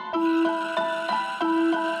Welcome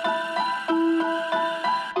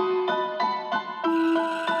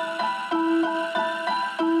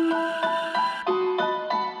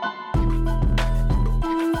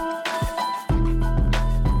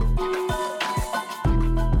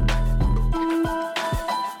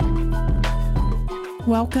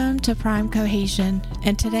to Prime Cohesion.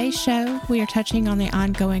 In today's show, we are touching on the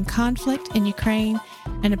ongoing conflict in Ukraine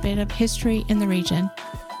and a bit of history in the region.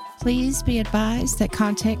 Please be advised that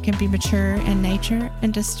content can be mature in nature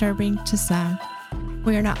and disturbing to some.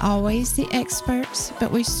 We are not always the experts,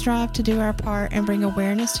 but we strive to do our part and bring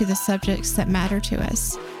awareness to the subjects that matter to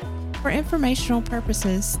us. For informational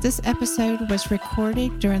purposes, this episode was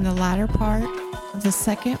recorded during the latter part of the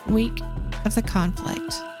second week of the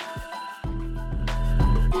conflict.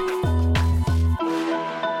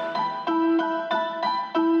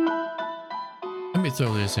 Let me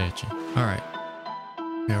throw this at you. All right.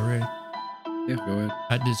 Y'all ready? Yeah, go ahead.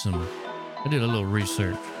 I did a little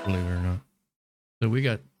research, believe it or not. So we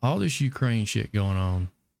got all this Ukraine shit going on,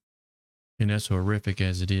 and that's horrific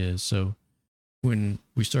as it is. So when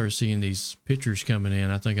we started seeing these pictures coming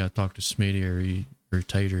in, I think I talked to Smitty or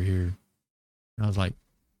Tater here. I was like,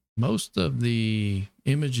 most of the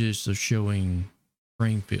images are showing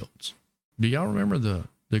grain fields. Do y'all remember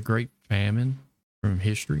the Great Famine from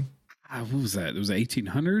history? What was that? It was the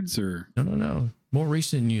 1800s or? No. More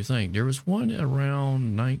recent than you think. There was one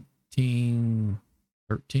around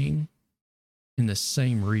 1913 in the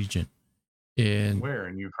same region. Where,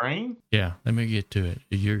 in Ukraine? Yeah, let me get to it.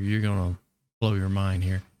 You're gonna blow your mind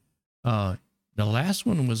here. The last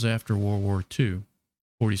one was after World War II,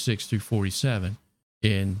 46 through 47,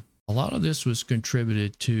 and a lot of this was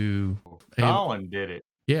contributed to Stalin did it.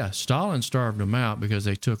 Yeah, Stalin starved them out because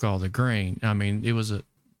they took all the grain. I mean,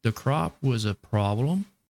 the crop was a problem,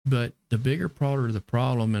 but the bigger part of the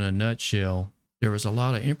problem, in a nutshell, there was a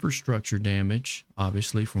lot of infrastructure damage,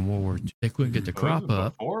 obviously, from World War II. They couldn't get the crop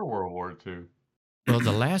up. Before World War II. Well,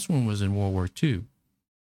 the last one was in World War II,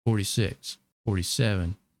 46,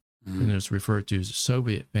 47. And it's referred to as a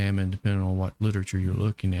Soviet famine, depending on what literature you're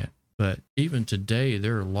looking at. But even today,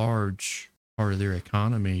 their large part of their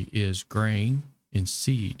economy is grain and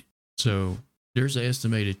seed. So there's an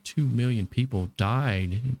estimated 2 million people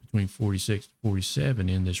died between 46 and 47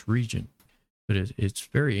 in this region. But it's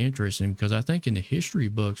very interesting because I think in the history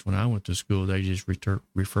books when I went to school, they just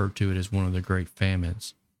referred to it as one of the great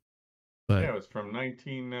famines. But yeah, it was from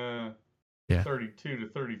 1932 to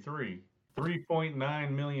 33.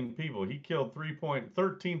 3.9 million people. He killed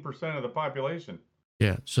 13% of the population.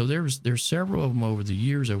 Yeah, so there's several of them over the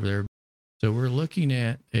years over there. So we're looking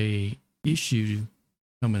at a issue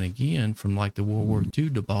coming again from like the World War II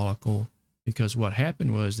debacle, because what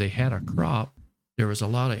happened was they had a crop. There was a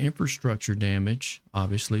lot of infrastructure damage,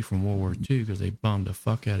 obviously, from World War II because they bombed the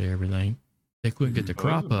fuck out of everything. They couldn't get the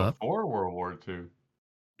crop up. Before World War II.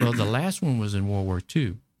 Well, the last one was in World War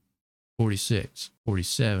II, 46,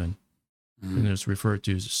 47. And it's referred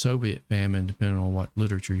to as a Soviet famine, depending on what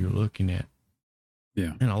literature you're looking at.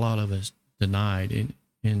 Yeah. And a lot of us denied it.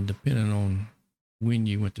 And depending on when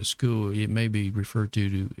you went to school, it may be referred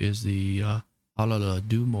to as the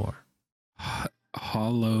Holodomor.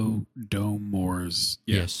 Holodomors.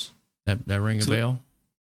 Yeah. Yes. That ring a bell?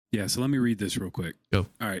 Yeah, so let me read this real quick. Go.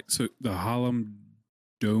 All right, so the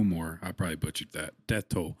Holodomor, I probably butchered that, death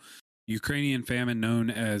toll. Ukrainian famine known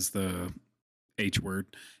as the H word,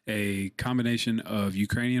 a combination of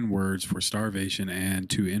Ukrainian words for starvation and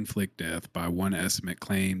to inflict death, by one estimate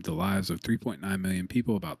claimed the lives of 3.9 million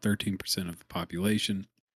people, about 13% of the population.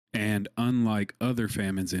 And unlike other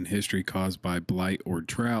famines in history caused by blight or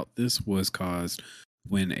drought, this was caused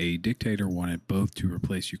when a dictator wanted both to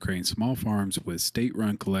replace Ukraine's small farms with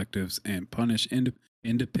state-run collectives and punish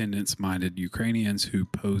independence-minded Ukrainians who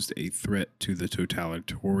posed a threat to the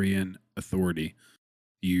totalitarian authority.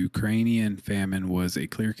 The Ukrainian famine was a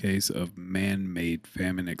clear case of man-made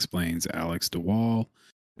famine, explains Alex DeWall,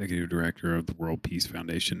 executive director of the World Peace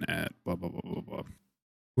Foundation at blah, blah, blah, blah, blah.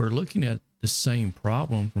 We're looking at the same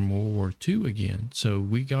problem from World War II again. So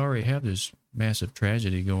we already have this massive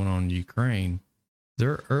tragedy going on in Ukraine.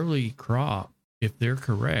 Their early crop, if they're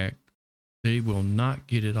correct, they will not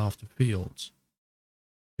get it off the fields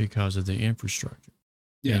because of the infrastructure.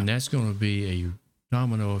 Yeah. And that's going to be a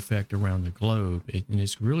domino effect around the globe. And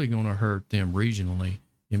it's really going to hurt them regionally.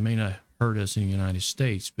 It may not hurt us in the United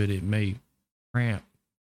States, but it may cramp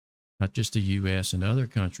not just the U.S. and other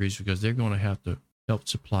countries, because they're going to have to help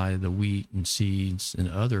supply the wheat and seeds and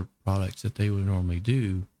other products that they would normally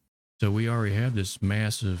do. So we already have this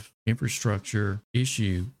massive infrastructure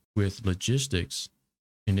issue with logistics,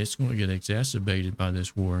 and it's going to get exacerbated by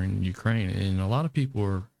this war in Ukraine. And a lot of people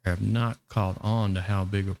are have not caught on to how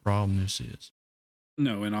big a problem this is.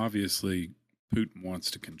 No, and obviously Putin wants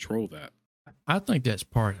to control that. I think that's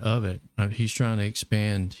part of it. He's trying to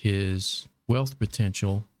expand his wealth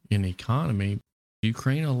potential in the economy.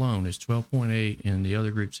 Ukraine alone is 12.8 and the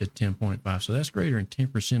other group's at 10.5. So that's greater than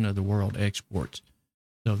 10% of the world exports.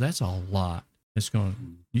 So that's a lot. It's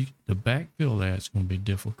going to backfill that's going to be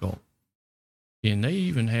difficult. And they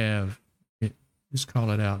even have, let's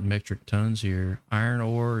call it out in metric tons here. Iron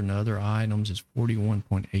ore and other items is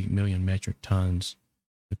 41.8 million metric tons.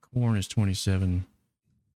 The corn is 27,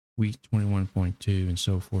 wheat 21.2, and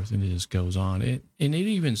so forth. And it just goes on. And it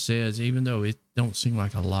even says, even though it don't seem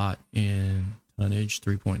like a lot in tonnage,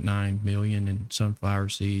 3.9 million in sunflower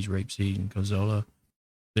seeds, rapeseed, and canola,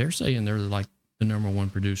 they're saying they're like the number one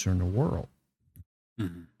producer in the world.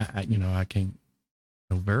 I can't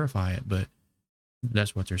verify it, but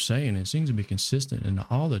that's what they're saying. It seems to be consistent in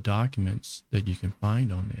all the documents that you can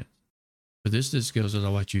find on this. But this just goes to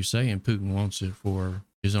what you say, and Putin wants it for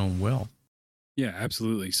his own wealth. Yeah,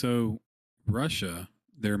 absolutely. So Russia,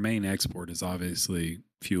 their main export is obviously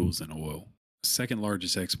fuels and oil. Second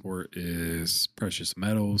largest export is precious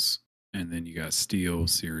metals, and then you got steel,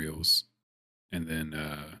 cereals, and then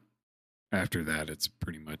after that, it's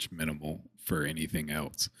pretty much minimal for anything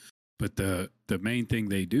else. But the main thing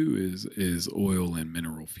they do is oil and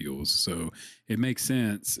mineral fuels. So it makes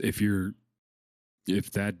sense if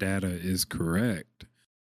that data is correct,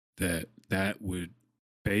 that would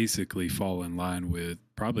basically fall in line with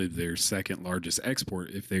probably their second largest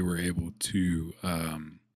export if they were able to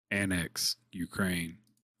annex Ukraine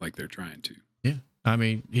like they're trying to. Yeah. I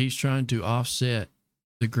mean, he's trying to offset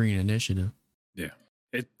the Green Initiative. Yeah.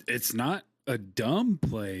 It's not a dumb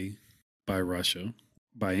play by Russia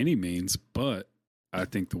by any means, but I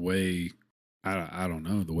think the way I don't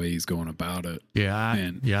know the way he's going about it.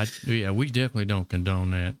 Yeah, we definitely don't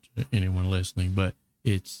condone that to anyone listening, but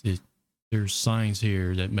there's signs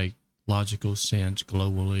here that make logical sense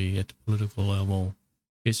globally at the political level.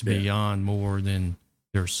 It's beyond more than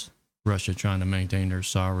there's Russia trying to maintain their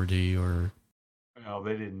sovereignty or. No,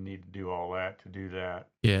 they didn't need to do all that to do that.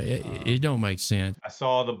 Yeah, it don't make sense. I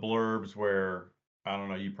saw the blurbs where, I don't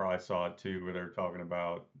know, you probably saw it too, where they're talking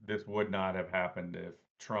about this would not have happened if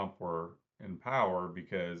Trump were in power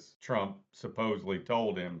because Trump supposedly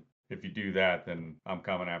told him, if you do that, then I'm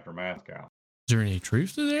coming after Moscow. Is there any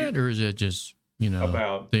truth to that, or is it just,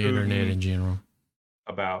 about the Putin, internet in general?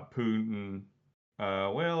 About Putin.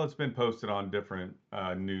 Well, it's been posted on different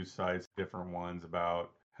news sites, different ones,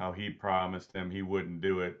 about how he promised him he wouldn't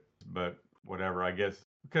do it, but whatever, I guess.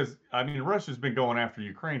 Because, Russia's been going after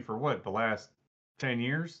Ukraine for what, the last 10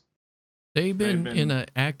 years? They've been in an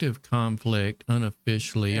active conflict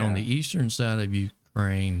unofficially on the eastern side of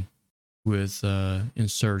Ukraine with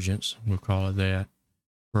insurgents, we'll call it that,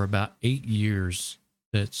 for about 8 years.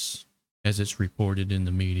 That's as it's reported in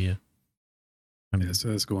the media. So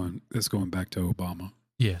that's going back to Obama.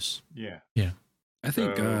 Yes. Yeah. I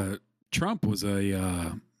think Trump was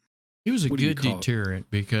he was a good deterrent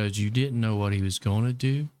because you didn't know what he was going to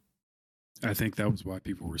do. I think that was why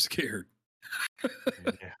people were scared.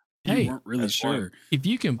 You weren't really sure. If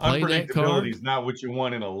you can play that card, is not what you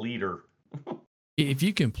want in a leader. If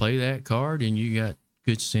you can play that card and you got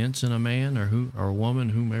good sense in a man or a woman,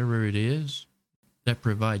 whomever it is, that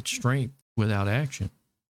provides strength without action.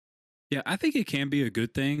 Yeah, I think it can be a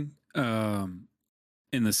good thing in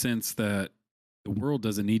the sense that the world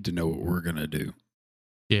doesn't need to know what we're going to do.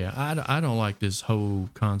 Yeah, I don't like this whole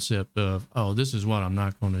concept of, this is what I'm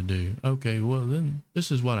not going to do. Okay, well, then this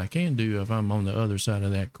is what I can do if I'm on the other side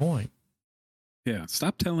of that coin. Yeah,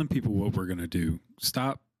 stop telling people what we're going to do.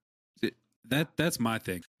 Stop. That's my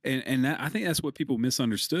thing. And I think that's what people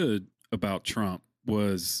misunderstood about Trump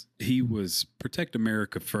was he was protect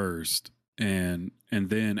America first. And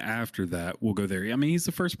then after that, we'll go there. I mean, he's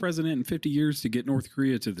the first president in 50 years to get North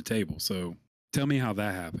Korea to the table. So tell me how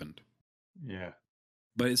that happened. Yeah.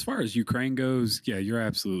 But as far as Ukraine goes, yeah, you're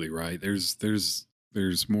absolutely right. There's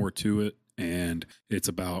more to it, and it's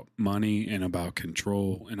about money and about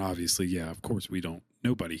control. And obviously, yeah, of course,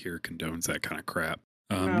 nobody here condones that kind of crap.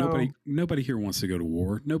 No. Nobody here wants to go to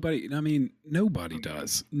war. Nobody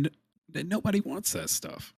does. Nobody wants that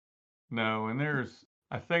stuff. No, and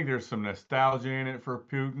I think there's some nostalgia in it for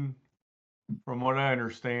Putin. From what I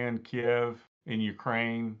understand, Kiev in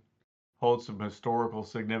Ukraine holds some historical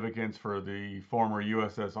significance for the former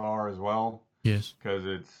USSR as well. Yes. Because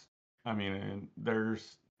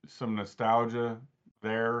there's some nostalgia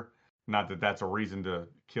there. Not that that's a reason to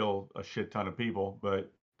kill a shit ton of people,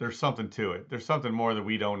 but there's something to it. There's something more that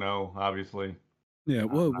we don't know, obviously. Yeah, Uh,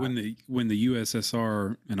 well, when the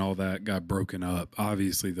USSR and all that got broken up,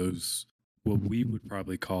 obviously those what we would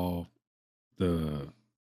probably call the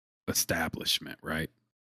establishment, right?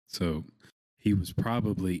 So he was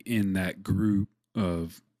probably in that group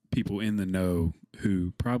of people in the know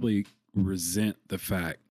who probably resent the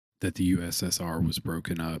fact that the USSR was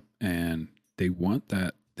broken up, and they want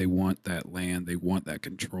that land, they want that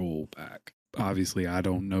control back. Obviously, I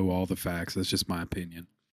don't know all the facts. That's just my opinion.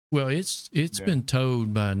 Well, it's Yeah. been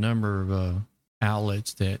told by a number of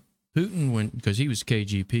outlets that Putin, when because he was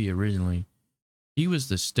KGP originally, he was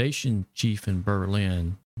the station chief in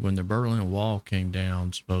Berlin when the Berlin Wall came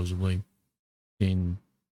down, supposedly, and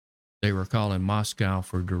they were calling Moscow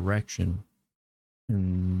for direction,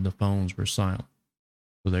 and the phones were silent,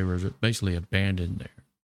 so they were basically abandoned there.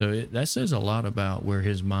 So that says a lot about where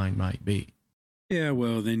his mind might be. Yeah,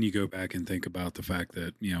 well, then you go back and think about the fact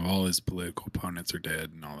that, all his political opponents are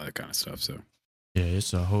dead and all that kind of stuff. So Yeah,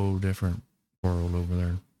 it's a whole different world over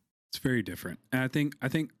there. it's very different. And I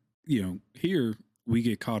think, here we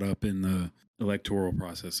get caught up in the electoral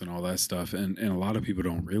process and all that stuff. And a lot of people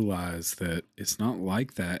don't realize that it's not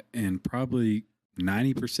like that. And probably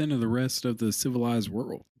 90% of the rest of the civilized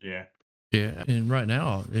world. Yeah. Yeah, and right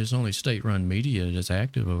now there's only state-run media that's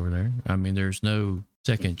active over there. I mean, there's no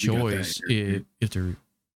second You got that choice here. if they're.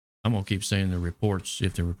 I'm gonna keep saying the reports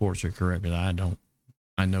if the reports are correct, but I don't.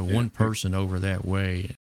 I know Yeah. one person over that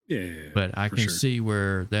way, Yeah. but I for can sure. see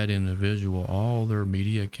where that individual, all their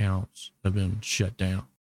media accounts have been shut down.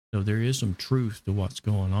 So there is some truth to what's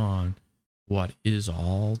going on. What is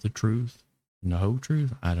all the truth? And the whole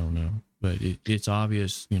truth? I don't know. But it's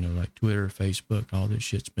obvious, like Twitter, Facebook, all this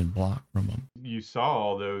shit's been blocked from them. You saw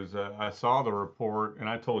all those. I saw the report, and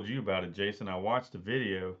I told you about it, Jason. I watched a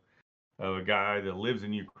video of a guy that lives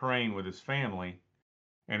in Ukraine with his family,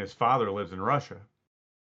 and his father lives in Russia.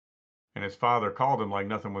 And his father called him like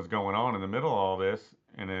nothing was going on in the middle of all this,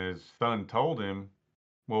 and his son told him,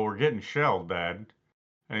 "Well, we're getting shelled, Dad."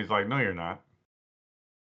 And he's like, "No, you're not.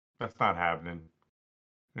 That's not happening."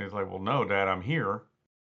 And he's like, "Well, no, Dad, I'm here.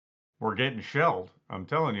 We're getting shelled. I'm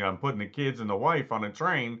telling you, I'm putting the kids and the wife on a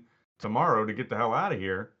train tomorrow to get the hell out of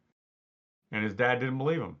here." And his dad didn't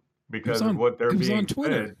believe him because of what they're it was being on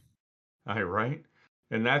Twitter. fed. Right?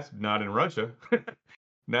 And that's not in Russia.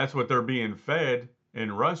 That's what they're being fed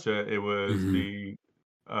in Russia. It was Mhm.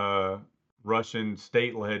 the Russian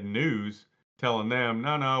state-led news telling them,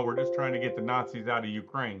 no, we're just trying to get the Nazis out of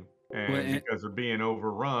Ukraine. And Well, and- because they're being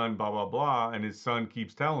overrun, blah, blah, blah. And his son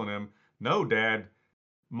keeps telling him, "No, Dad,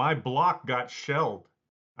 my block got shelled.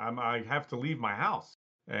 I have to leave my house."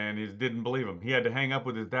 And he didn't believe him. He had to hang up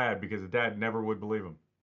with his dad because his dad never would believe him.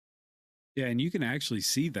 Yeah, and you can actually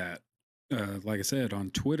see that. Like I said,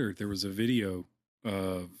 on Twitter, there was a video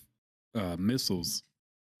of missiles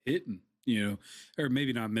hitting, or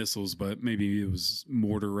maybe not missiles, but maybe it was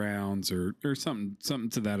mortar rounds or something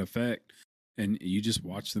to that effect. And you just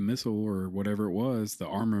watch the missile or whatever it was, the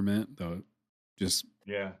armament, just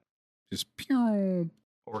Yeah. pew.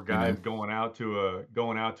 Or guys going out to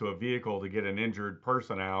a vehicle to get an injured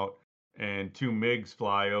person out, and two MiGs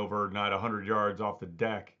fly over not 100 yards off the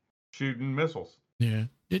deck shooting missiles. Yeah.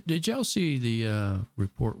 Did y'all see the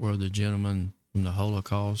report where the gentleman from the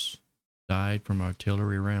Holocaust died from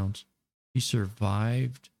artillery rounds? He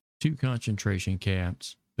survived 2 concentration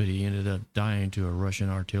camps, but he ended up dying to a Russian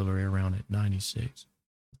artillery round at 96.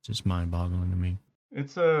 It's just mind-boggling to me.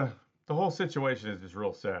 It's the whole situation is just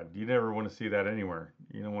real sad. You never want to see that anywhere.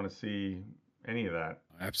 You don't want to see any of that.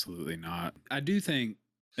 Absolutely not. I do think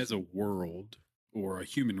as a world or a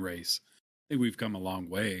human race, I think we've come a long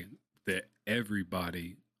way that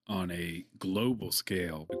everybody on a global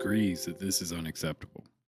scale agrees that this is unacceptable.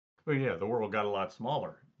 But yeah, the world got a lot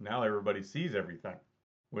smaller. Now everybody sees everything.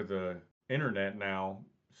 With the internet now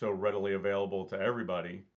so readily available to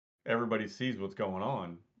everybody, everybody sees what's going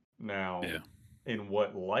on. Now, Yeah. in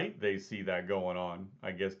what light they see that going on,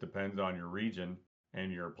 I guess depends on your region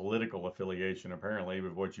and your political affiliation, apparently,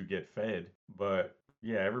 with what you get fed. But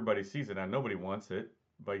yeah, everybody sees it. Now, nobody wants it,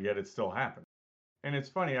 but yet it still happens. And it's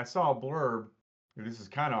funny, I saw a blurb. This is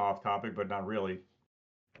kind of off topic, but not really.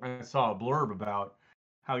 I saw a blurb about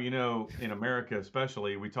how, in America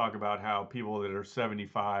especially, we talk about how people that are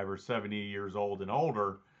 75 or 70 years old and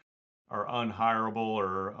older are unhireable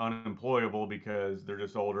or unemployable because they're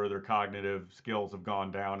just older, their cognitive skills have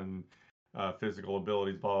gone down, and physical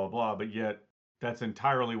abilities, blah, blah, blah. But yet, that's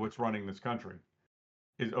entirely what's running this country,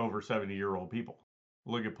 is over 70-year-old people.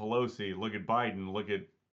 Look at Pelosi, look at Biden, look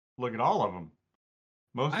at all of them.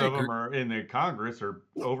 Most I of them agree. are in the Congress are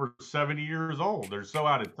over 70 years old. They're so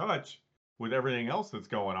out of touch with everything else that's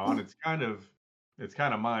going on. It's kind of It's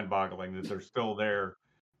kind of mind-boggling that they're still there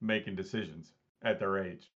making decisions at their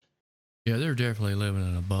age. Yeah, they're definitely living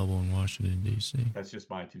in a bubble in Washington, D.C. That's just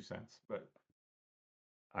my 2 cents. But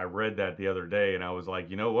I read that the other day and I was like,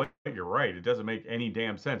 you know what? You're right. It doesn't make any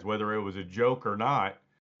damn sense. Whether it was a joke or not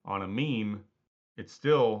on a meme, it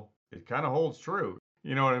kind of holds true.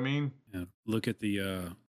 You know what I mean? Yeah. Look at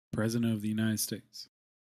the president of the United States.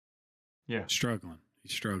 Yeah. Struggling.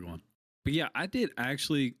 He's struggling. But yeah, I did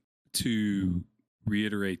actually, to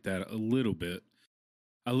reiterate that a little bit,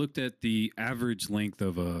 I looked at the average length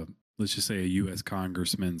of let's just say a U.S.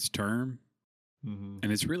 congressman's term, and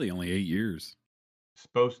it's really only 8 years.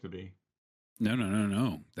 Supposed to be.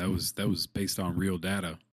 No. That was based on real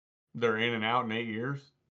data. They're in and out in 8 years?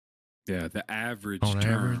 Yeah, the average On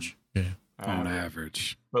term. average? Yeah. On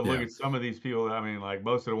average. But yeah. look at some of these people. I mean, like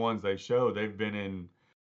most of the ones they show, they've been in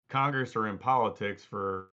Congress or in politics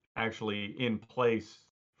for actually in place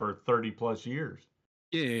for 30 plus years.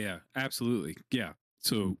 Yeah, absolutely. Yeah.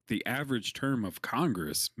 So the average term of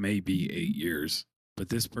Congress may be 8 years, but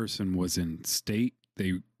this person was in state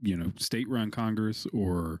run Congress,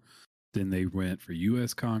 or then they went for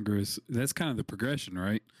U.S. Congress. That's kind of the progression,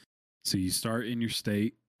 right? So you start in your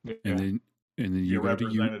state, and then you go to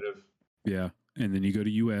representative. And then you go to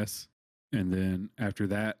U.S., and then after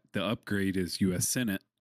that, the upgrade is U.S. Senate,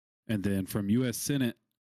 and then from U.S. Senate,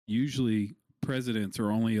 usually presidents are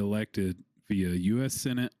only elected via U.S.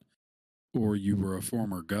 Senate, or you were a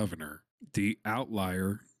former governor. The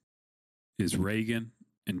outlier is Reagan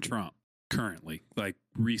and Trump currently, like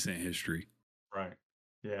recent history. Right.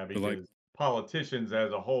 Yeah, because politicians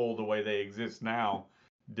as a whole, the way they exist now,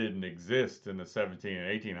 didn't exist in the 17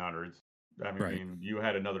 and 1800s. I mean, you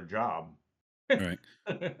had another job. Right.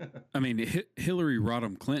 I mean, Hillary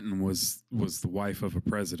Rodham Clinton was the wife of a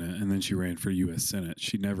president, and then she ran for U.S. Senate.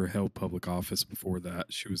 She never held public office before that.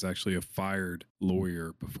 She was actually a fired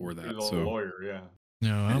lawyer before that. She was a lawyer, yeah.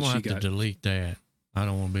 No, I'm going to have to delete that. I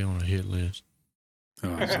don't want to be on a hit list.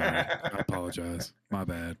 Oh, I'm sorry. I apologize. My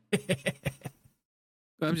bad.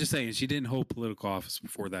 I'm just saying, she didn't hold political office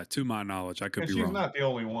before that. To my knowledge, I could be wrong. She's not the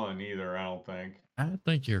only one either, I don't think. I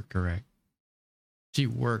think you're correct. She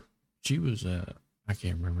was I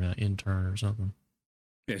can't remember, that intern or something.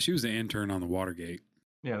 Yeah, she was an intern on the Watergate.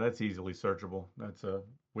 Yeah, that's easily searchable. That's a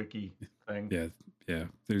wiki thing. Yeah.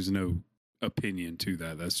 There's no opinion to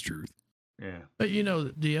that. That's truth. Yeah. But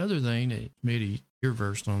the other thing that, Smitty, you're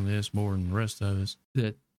versed on this more than the rest of us,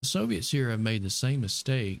 that the Soviets here have made the same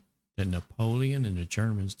mistake that Napoleon and the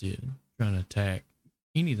Germans did, trying to attack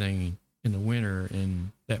anything in the winter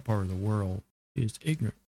in that part of the world, is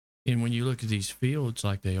ignorant. And when you look at these fields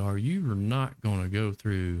like they are, you are not going to go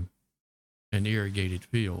through an irrigated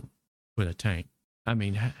field with a tank. I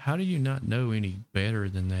mean, how do you not know any better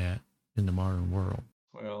than that in the modern world?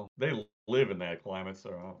 Well, they live in that climate,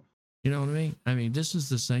 so... You know what I mean? I mean, this is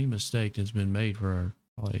the same mistake that's been made for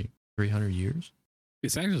probably 300 years.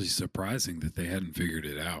 It's actually surprising that they hadn't figured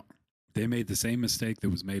it out. They made the same mistake that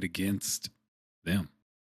was made against them.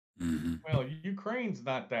 Mm-hmm. Well, Ukraine's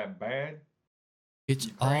not that bad. It's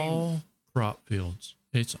all crop fields.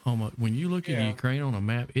 It's almost, when you look at Ukraine on a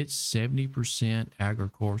map, it's 70%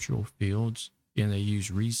 agricultural fields, and they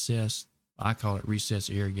use I call it recessed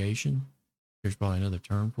irrigation. There's probably another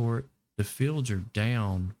term for it. The fields are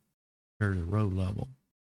down to the road level.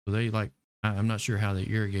 So I'm not sure how they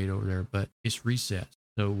irrigate over there, but it's recessed.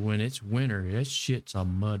 So when it's winter, that shit's a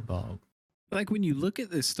mud bog. Like when you look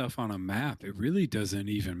at this stuff on a map, it really doesn't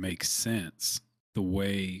even make sense the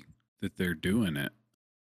way that they're doing it.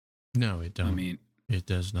 No, it don't. I mean, it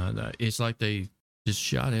does not. It's like they just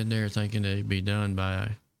shot in there thinking they'd be done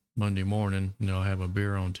by Monday morning. Have a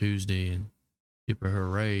beer on Tuesday and give a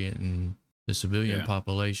hooray. And the civilian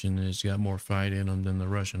population has got more fight in them than the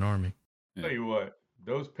Russian army. Tell you what,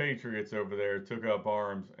 those patriots over there took up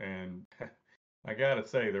arms, and I gotta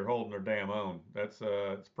say they're holding their damn own. That's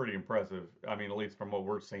it's pretty impressive. I mean, at least from what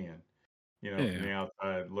we're seeing, from the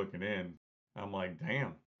outside looking in. I'm like,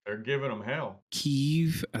 damn. They're giving them hell.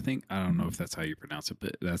 Kyiv, I don't know if that's how you pronounce it,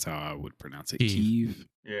 but that's how I would pronounce it. Kyiv.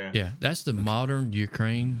 Yeah. Yeah, that's the modern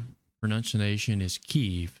Ukraine pronunciation is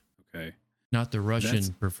Kyiv. Okay. Not the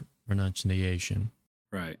Russian pronunciation.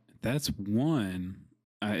 Right. That's one.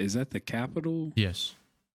 Is that the capital? Yes.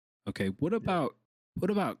 Okay. What about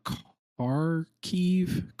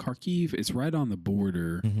Kharkiv? Kharkiv, it's right on the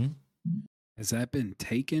border. Mm-hmm. Has that been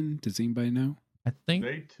taken? Does anybody know? I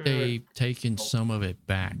think they've taken some of it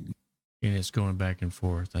back, and it's going back and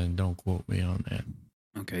forth, and don't quote me on that.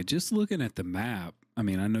 Okay, just looking at the map, I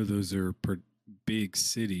mean, I know those are big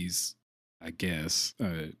cities. I guess.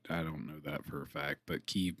 I don't know that for a fact, but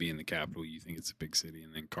Kyiv being the capital, you think it's a big city,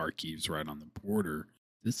 and then Kharkiv's right on the border.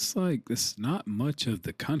 It's like this not much of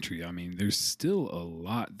the country. I mean, there's still a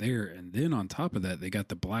lot there. And then on top of that, they got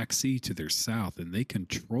the Black Sea to their south, and they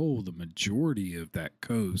control the majority of that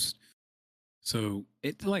coast. So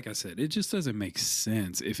it, like I said, it just doesn't make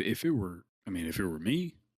sense. If it were, I mean, if it were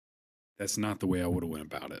me, that's not the way I would have went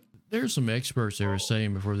about it. There's some experts that were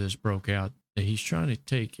saying before this broke out that he's trying to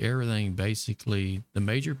take everything, basically the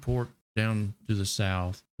major port down to the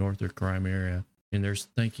south, north of Crimea, and they're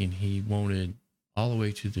thinking he wanted all the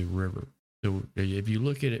way to the river. So if you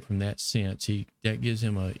look at it from that sense, that gives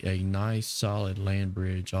him a nice solid land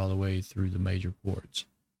bridge all the way through the major ports.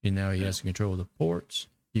 And now he has control of the ports.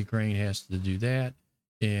 Ukraine has to do that.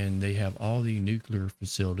 And they have all the nuclear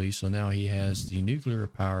facilities. So now he has the nuclear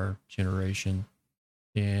power generation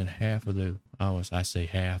and half of the, I say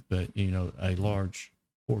half, but a large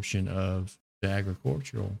portion of the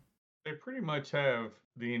agricultural. They pretty much have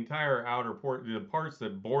the entire outer port, the parts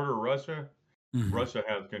that border Russia. Russia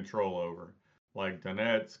has control over, like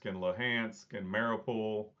Donetsk and Luhansk and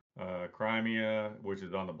Mariupol, Crimea, which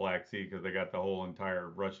is on the Black Sea because they got the whole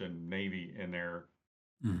entire Russian Navy in there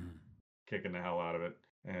kicking the hell out of it.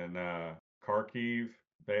 And Kharkiv,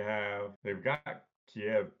 they've got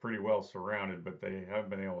Kiev pretty well surrounded, but they haven't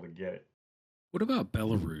been able to get it. What about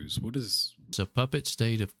Belarus? It's a puppet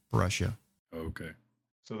state of Russia. Okay.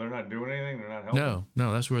 So they're not doing anything? They're not helping?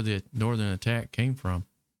 No, that's where the northern attack came from.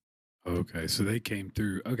 Okay, so they came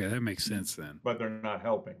through. Okay, that makes sense then. But they're not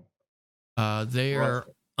helping. They are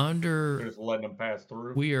under. They're just letting them pass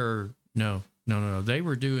through? We are, no. They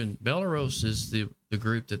were doing, Belarus is the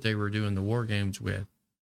group that they were doing the war games with.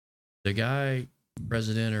 The guy,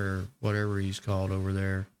 president or whatever he's called over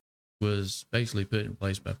there, was basically put in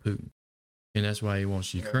place by Putin. And that's why he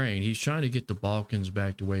wants Ukraine. He's trying to get the Balkans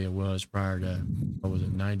back the way it was prior to,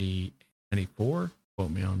 94? Quote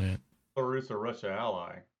me on that. Belarus a Russia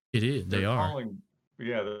ally. It is. They are.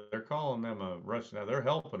 They're calling them a Russia. Now they're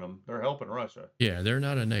helping them. They're helping Russia. Yeah, they're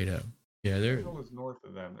not a NATO. Yeah, they're. It's north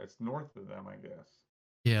of them. It's north of them, I guess.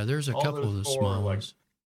 Yeah, there's a couple of the small ones.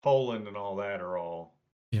 Poland and all that are all.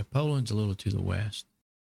 Yeah, Poland's a little to the west.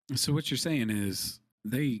 So what you're saying is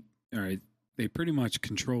they pretty much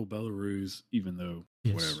control Belarus, even though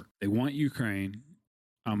whatever they want Ukraine.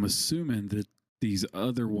 I'm assuming that these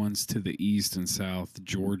other ones to the east and south,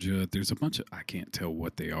 Georgia, there's a bunch of, I can't tell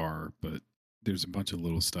what they are, but there's a bunch of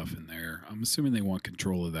little stuff in there. I'm assuming they want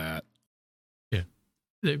control of that. Yeah.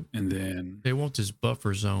 And then they want this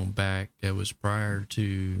buffer zone back that was prior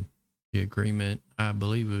to the agreement. I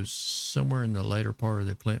believe it was somewhere in the later part of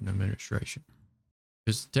the Clinton administration.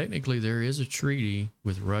 Because technically there is a treaty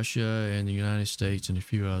with Russia and the United States and a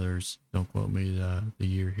few others. Don't quote me the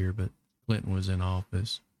year here, but Clinton was in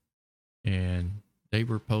office. And they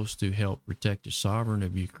were supposed to help protect the sovereignty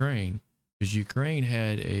of Ukraine because Ukraine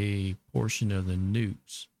had a portion of the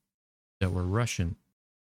nukes that were Russian.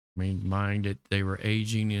 I mean, mind that they were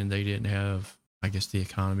aging and they didn't have, I guess, the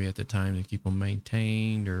economy at the time to keep them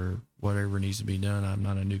maintained or whatever needs to be done. I'm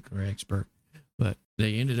not a nuclear expert, but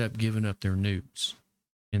they ended up giving up their nukes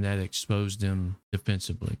and that exposed them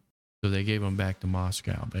defensively. So they gave them back to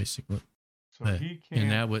Moscow, basically. So he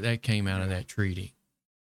can't. And that came out of that treaty.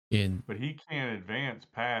 But he can't advance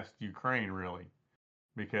past Ukraine, really,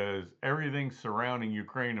 because everything surrounding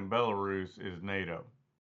Ukraine and Belarus is NATO.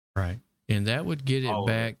 Right. And that would get it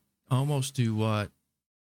back almost to what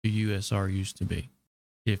the USSR used to be,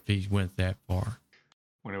 if he went that far.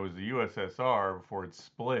 When it was the USSR, before it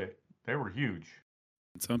split, they were huge.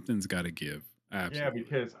 Something's got to give. Absolutely. Yeah,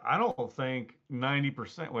 because I don't think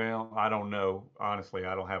 90%, well, I don't know. Honestly,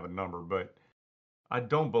 I don't have a number, but I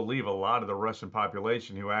don't believe a lot of the Russian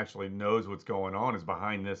population who actually knows what's going on is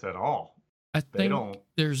behind this at all. I think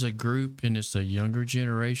there's a group, and it's the younger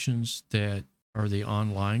generations that are the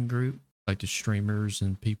online group, like the streamers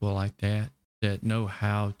and people like that know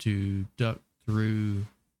how to duck through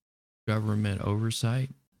government oversight.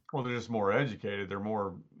 Well, they're just more educated. They're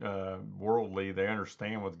more worldly. They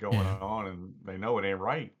understand what's going on, and they know it ain't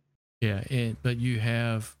right. Yeah, but you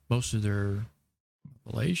have most of their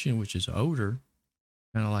population, which is older,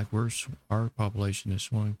 kind of like our population has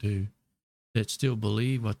swung to, that still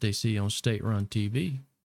believe what they see on state-run TV.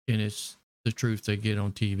 And it's the truth they get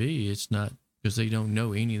on TV. It's not because they don't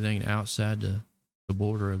know anything outside the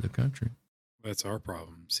border of the country. That's our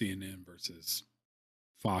problem. CNN versus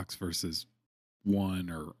Fox versus One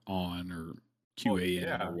or On or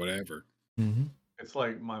QAM or whatever. Mm-hmm. It's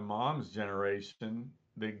like my mom's generation.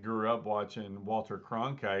 They grew up watching Walter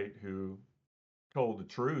Cronkite, who told the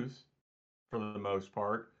truth for the most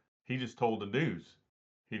part. He just told the news.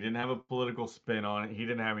 He didn't have a political spin on it. He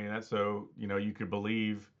didn't have any of that. So, you could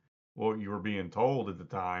believe what you were being told at the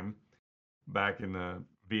time back in the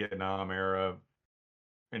Vietnam era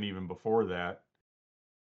and even before that.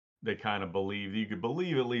 They kind of believed you could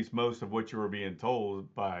believe at least most of what you were being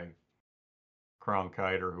told by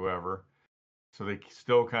Cronkite or whoever. So they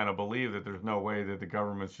still kind of believe that there's no way that the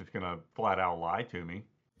government's just going to flat out lie to me.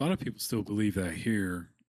 A lot of people still believe that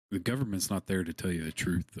here. The government's not there to tell you the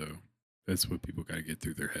truth, though. That's what people got to get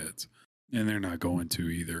through their heads. And they're not going to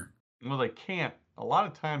either. Well, they can't. A lot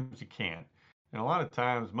of times you can't. And a lot of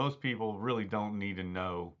times most people really don't need to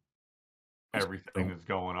know everything that's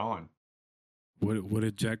going on. What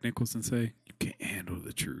did Jack Nicholson say? You can't handle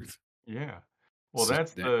the truth. Yeah. Well, So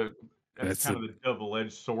that's that's kind of the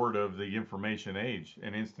double-edged sword of the information age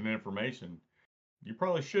and instant information. You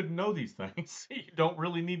probably shouldn't know these things. You don't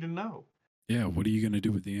really need to know. Yeah, what are you going to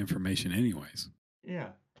do with the information anyways? Yeah.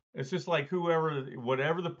 It's just like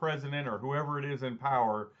whatever the president or whoever it is in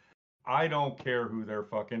power, I don't care who they're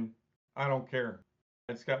fucking. I don't care.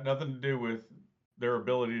 It's got nothing to do with their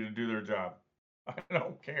ability to do their job. I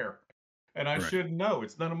don't care. And I shouldn't know.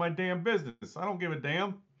 It's none of my damn business. I don't give a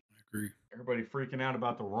damn. I agree. Everybody freaking out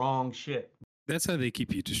about the wrong shit. That's how they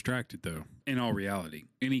keep you distracted, though. In all reality,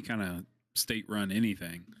 any kind of state-run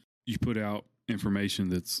anything, you put out information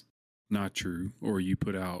that's not true, or you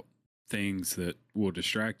put out things that will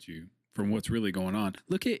distract you from what's really going on.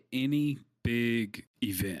 Look at any big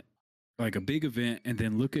event, like a big event, and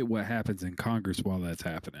then look at what happens in Congress while that's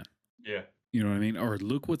happening. Yeah. You know what I mean? Or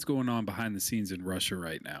look what's going on behind the scenes in Russia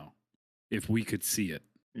right now. If we could see it.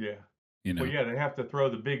 Yeah. You know? Well, yeah, they have to throw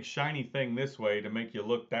the big shiny thing this way to make you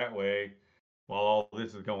look that way while all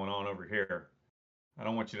this is going on over here. I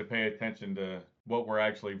don't want you to pay attention to what we're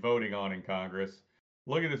actually voting on in Congress.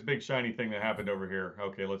 Look at this big shiny thing that happened over here.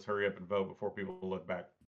 Okay, let's hurry up and vote before people look back.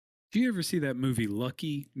 Do you ever see that movie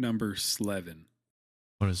Lucky Number 11?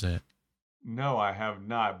 What is that? No, I have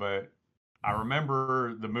not, but I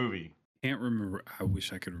remember the movie. Can't remember. I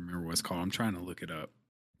wish I could remember what it's called. I'm trying to look it up.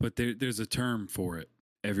 But there's a term for it.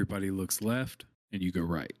 Everybody looks left and you go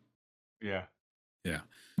right. Yeah. Yeah.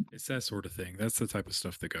 It's that sort of thing. That's the type of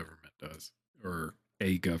stuff the government does, or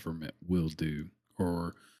a government will do,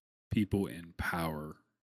 or people in power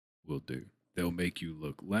will do. They'll make you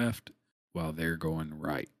look left while they're going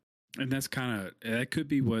right. And that could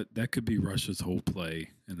be Russia's whole play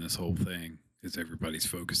in this whole thing, is everybody's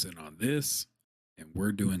focusing on this and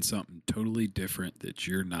we're doing something totally different that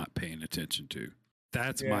you're not paying attention to.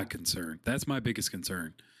 That's my concern. That's my biggest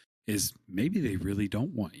concern, is maybe they really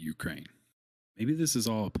don't want Ukraine. Maybe this is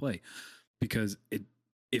all a play, because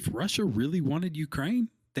if Russia really wanted Ukraine,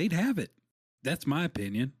 they'd have it. That's my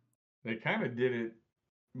opinion. They kind of did it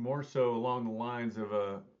more so along the lines of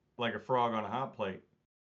like a frog on a hot plate.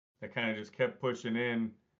 They kind of just kept pushing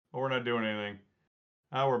in. Oh, we're not doing anything.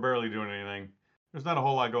 Oh, we're barely doing anything. There's not a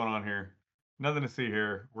whole lot going on here. Nothing to see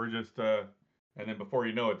here. We're just, and then before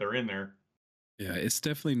you know it, they're in there. Yeah, it's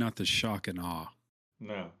definitely not the shock and awe.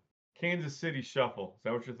 No. Kansas City Shuffle. Is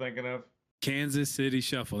that what you're thinking of? Kansas City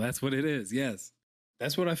Shuffle. That's what it is. Yes.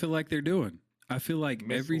 That's what I feel like they're doing. I feel like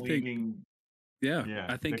everything. Yeah.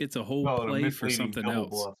 I think it's a whole play for something else.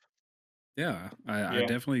 Bluff. Yeah. I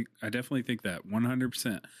definitely think that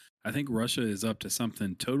 100%. I think Russia is up to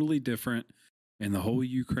something totally different, and the whole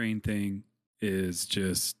Ukraine thing is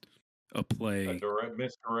just a play. A direct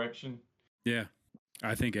misdirection. Yeah.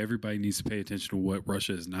 I think everybody needs to pay attention to what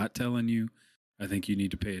Russia is not telling you. I think you need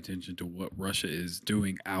to pay attention to what Russia is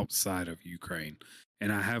doing outside of Ukraine.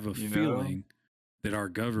 And I have a feeling that our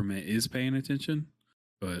government is paying attention,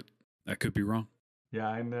 but I could be wrong. Yeah,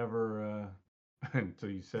 I never, until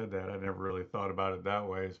you said that, I never really thought about it that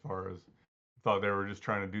way, as far as thought they were just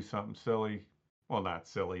trying to do something silly. Well, not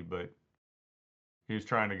silly, but he's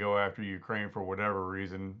trying to go after Ukraine for whatever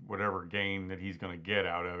reason, whatever gain that he's going to get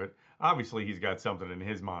out of it. Obviously, he's got something in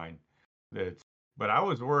his mind but I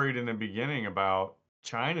was worried in the beginning about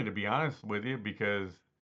China, to be honest with you, because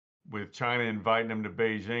with China inviting him to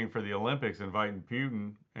Beijing for the Olympics, inviting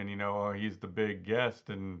Putin, and he's the big guest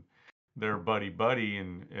and they're buddy,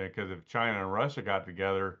 and because if China and Russia got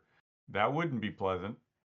together, that wouldn't be pleasant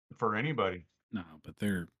for anybody. No, but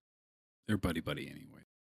they're buddy anyway.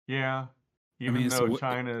 Yeah, even though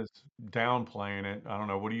China's downplaying it. I don't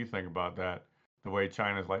know. What do you think about that? The way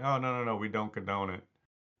China's like, oh, no, we don't condone it.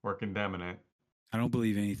 We're condemning it. I don't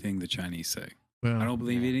believe anything the Chinese say. Well, I don't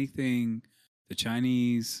believe anything the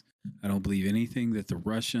Chinese, I don't believe anything that the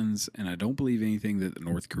Russians, and I don't believe anything that the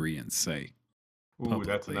North Koreans say. Ooh,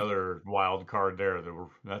 publicly. That's another wild card there.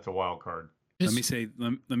 That's a wild card. Let me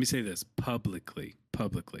say this publicly.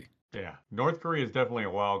 Yeah. North Korea is definitely a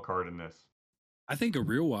wild card in this. I think a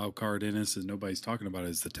real wild card in this, and nobody's talking about it,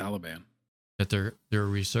 is the Taliban. That their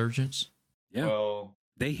resurgence. Yeah, Well,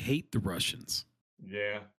 they hate the Russians.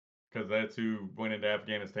 yeah, because that's who went into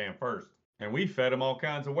Afghanistan first, and we fed them all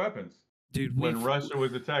kinds of weapons. Dude, When Russia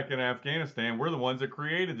was attacking Afghanistan, we're the ones that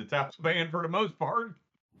created the Taliban for the most part.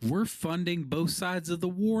 we're funding both sides of the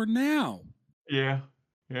war now. Yeah,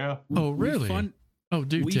 yeah. Oh, really?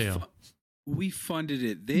 Do tell. We funded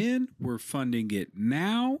it then. We're funding it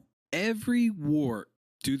now. Every war,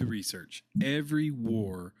 do the research. Every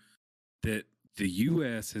war that the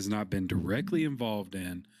U.S. has not been directly involved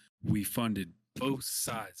in, we funded both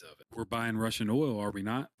sides of it. We're buying Russian oil, are we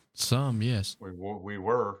not? Some, yes. We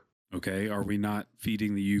were. Okay. Are we not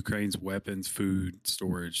feeding the Ukraine's weapons, food,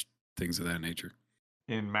 storage, things of that nature?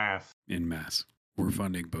 In mass. In mass. We're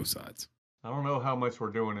funding both sides. I don't know how much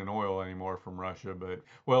we're doing in oil anymore from Russia, but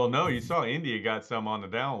well, no, you saw India got some on the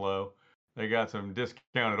down low. They got some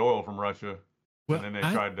discounted oil from Russia, Well, and then they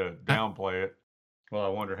tried to downplay it. Well, I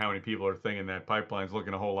wonder how many people are thinking that pipeline's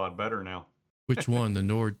looking a whole lot better now. which one? The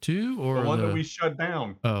Nord 2 or The one that we shut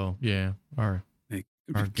down. Oh, yeah. Our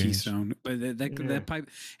Keystone, but Yeah. that pipe.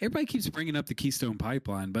 Everybody keeps bringing up the Keystone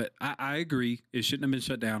pipeline, but I agree it shouldn't have been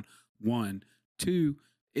shut down. 1, 2,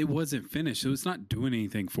 it wasn't finished, so it's not doing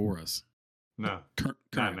anything for us. No, not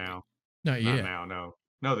Currently. now. not Not yet. now.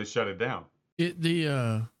 No, they shut it down.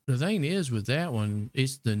 The thing is with that one,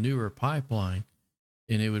 it's the newer pipeline,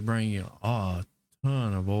 and it would bring you a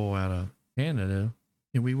ton of oil out of Canada,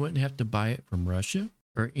 and we wouldn't have to buy it from Russia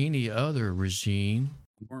or any other regime.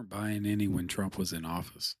 We weren't buying any when Trump was in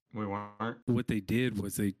office. We weren't. What they did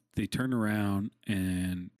was they turned around,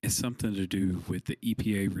 and it's something to do with the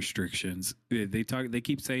EPA restrictions. They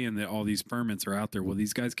keep saying that all these permits are out there. Well,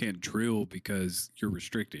 these guys can't drill because you're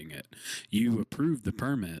restricting it. You approve the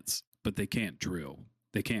permits, but they can't drill.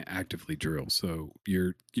 They can't actively drill. So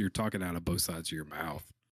you're talking out of both sides of your mouth.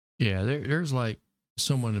 Yeah, there's like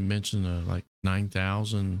someone had mentioned like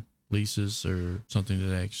 9,000 leases or something to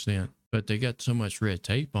that extent. But they got so much red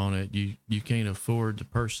tape on it, you can't afford the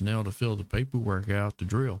personnel to fill the paperwork out to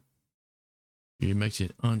drill. It makes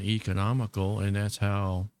it uneconomical, and that's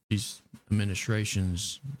how these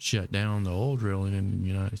administrations shut down the oil drilling in the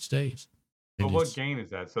United States. But And what gain is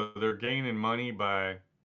that? So they're gaining money by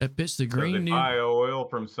that puts the so they Green New buy oil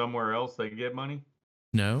from somewhere else. They get money.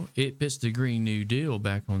 No, it puts the Green New Deal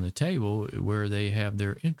back on the table where they have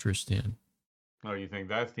their interest in. Oh, you think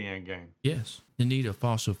that's the end game? Yes, the need of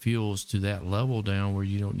fossil fuels to that level down where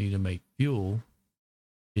you don't need to make fuel.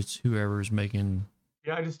 It's whoever's making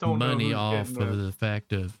Yeah, I just don't money know off who's getting of the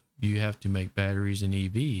fact of you have to make batteries and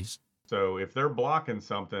EVs. So if they're blocking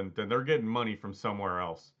something, then they're getting money from somewhere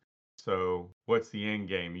else. So what's the end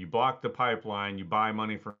game? You block the pipeline, you buy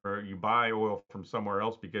oil from somewhere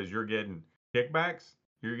else because you're getting kickbacks.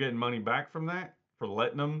 You're getting money back from that for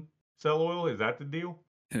letting them sell oil. Is that the deal?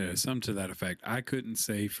 Yeah, some to that effect. I couldn't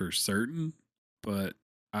say for certain, but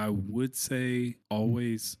I would say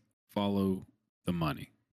always follow the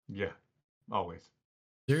money. Yeah, always.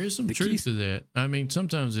 There is some The truth keys- to that. I mean,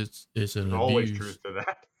 sometimes it's an There's always abuse. truth to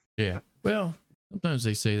that. Yeah. Well, sometimes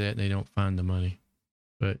they say that and they don't find the money,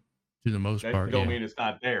 but to the most That part, don't yeah. mean it's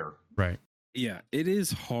not there. Right. Yeah, it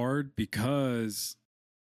is hard because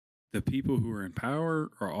the people who are in power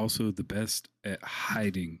are also the best at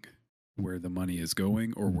hiding where the money is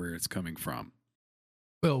going or where it's coming from.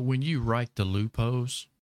 Well, when you write the loopholes,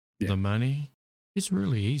 Yeah. the money, it's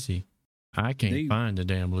really easy. I can't They- find the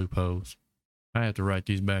damn loopholes. I have to write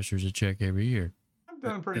these bastards a check every year. I'm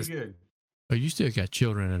done pretty It's- good. Oh, you still got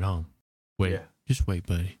children at home. Wait, Yeah. just wait,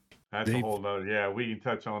 buddy. That's a They've- whole nother. Yeah, we can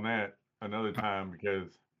touch on that another time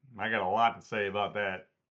because I got a lot to say about that.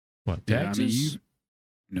 What, Yeah, taxes?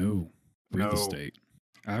 No, real No. estate.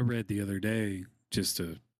 I read the other day, just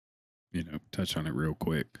to, touch on it real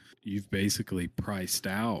quick. You've basically priced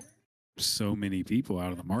out so many people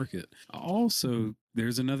out of the market. Also,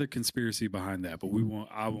 there's another conspiracy behind that, but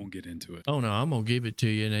I won't get into it. Oh, no, I'm going to give it to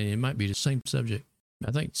you, and it might be the same subject.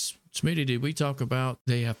 I think, Smitty, did we talk about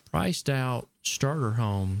they have priced out starter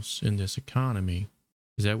homes in this economy?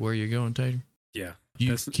 Is that where you're going, Tater? Yeah. You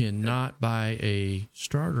That's- cannot buy a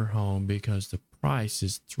starter home because the price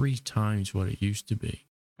is 3 times what it used to be.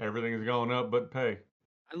 Everything's going up but pay.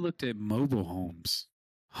 I looked at mobile homes,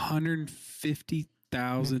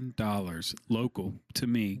 $150,000 local to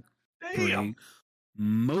me for Damn, a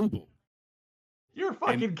mobile, you're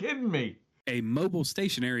fucking kidding me. a mobile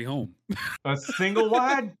stationary home. A single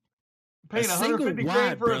wide? Paying single 150 wide,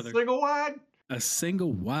 grand for brother. a single wide? A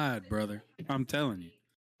single wide, brother. I'm telling you.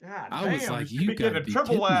 God I damn, was like, you you should be getting gotta a be triple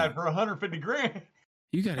kidding me. wide for 150 grand.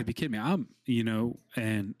 You got to be kidding me.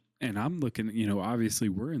 And And I'm looking, obviously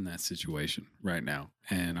we're in that situation right now.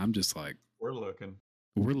 And I'm just like, We're looking.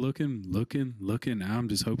 we're looking. I'm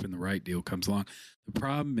just hoping the right deal comes along. The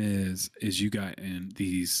problem is you got in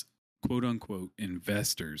these quote unquote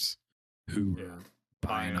investors who Yeah. are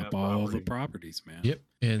buying Buying up up all the property. properties, man. Yep.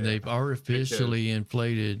 And Yeah. they've artificially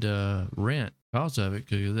inflated rent because of it,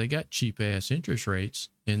 because they got cheap ass interest rates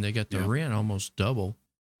and they got the Yeah. rent almost double.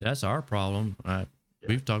 That's our problem.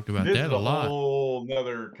 We've talked about This that is a a lot whole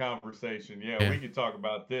nother conversation. Yeah, Yeah. we could talk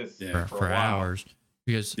about this Yeah. for for a while. hours,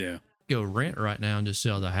 because Yeah. go rent right now and just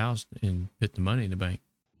sell the house and put the money in the bank.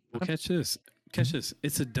 Well, catch this.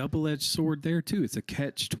 It's a double-edged sword there too. It's a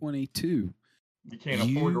catch-22. You can't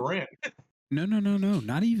afford to rent. No.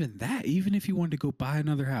 Not even that. Even if you wanted to go buy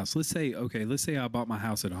another house, let's say I bought my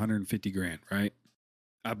house at 150 grand, right?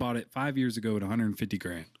 I bought it 5 years ago at 150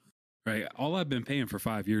 grand, right? All I've been paying for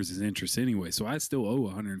 5 years is interest anyway. So I still owe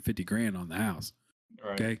 150 grand on the house.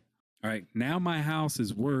 Right. Okay. All right. Now my house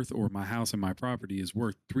is worth, or my house and my property is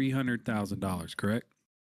worth $300,000, correct?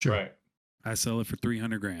 Sure. Right. I sell it for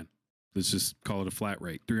 300 grand. Let's just call it a flat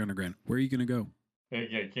rate, 300 grand. Where are you going to go? Yeah,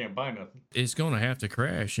 you can't buy nothing. It's going to have to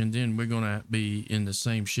crash, and then we're going to be in the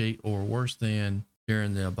same shape or worse than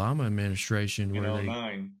during the Obama administration, In where they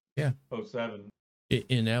 09. Yeah. 07.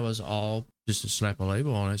 and that was all just to slap a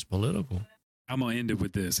label on it. It's political. I'm going to end it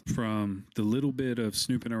with this. From the little bit of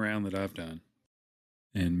snooping around that I've done,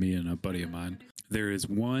 and me and a buddy of mine, there is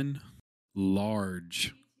one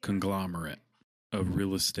large conglomerate of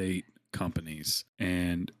real estate companies,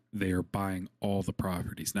 and they are buying all the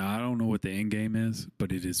properties. Now, I don't know what the end game is,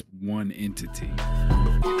 but it is one entity.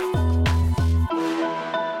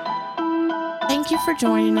 Thank you for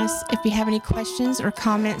joining us. If you have any questions or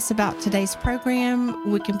comments about today's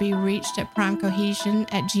program, we can be reached at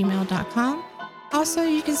primecohesion@gmail.com. Also,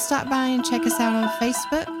 you can stop by and check us out on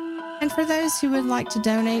Facebook. And for those who would like to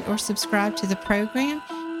donate or subscribe to the program,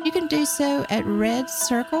 you can do so at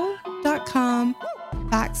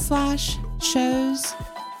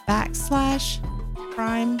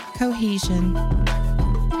redcircle.com/shows/Prime Cohesion.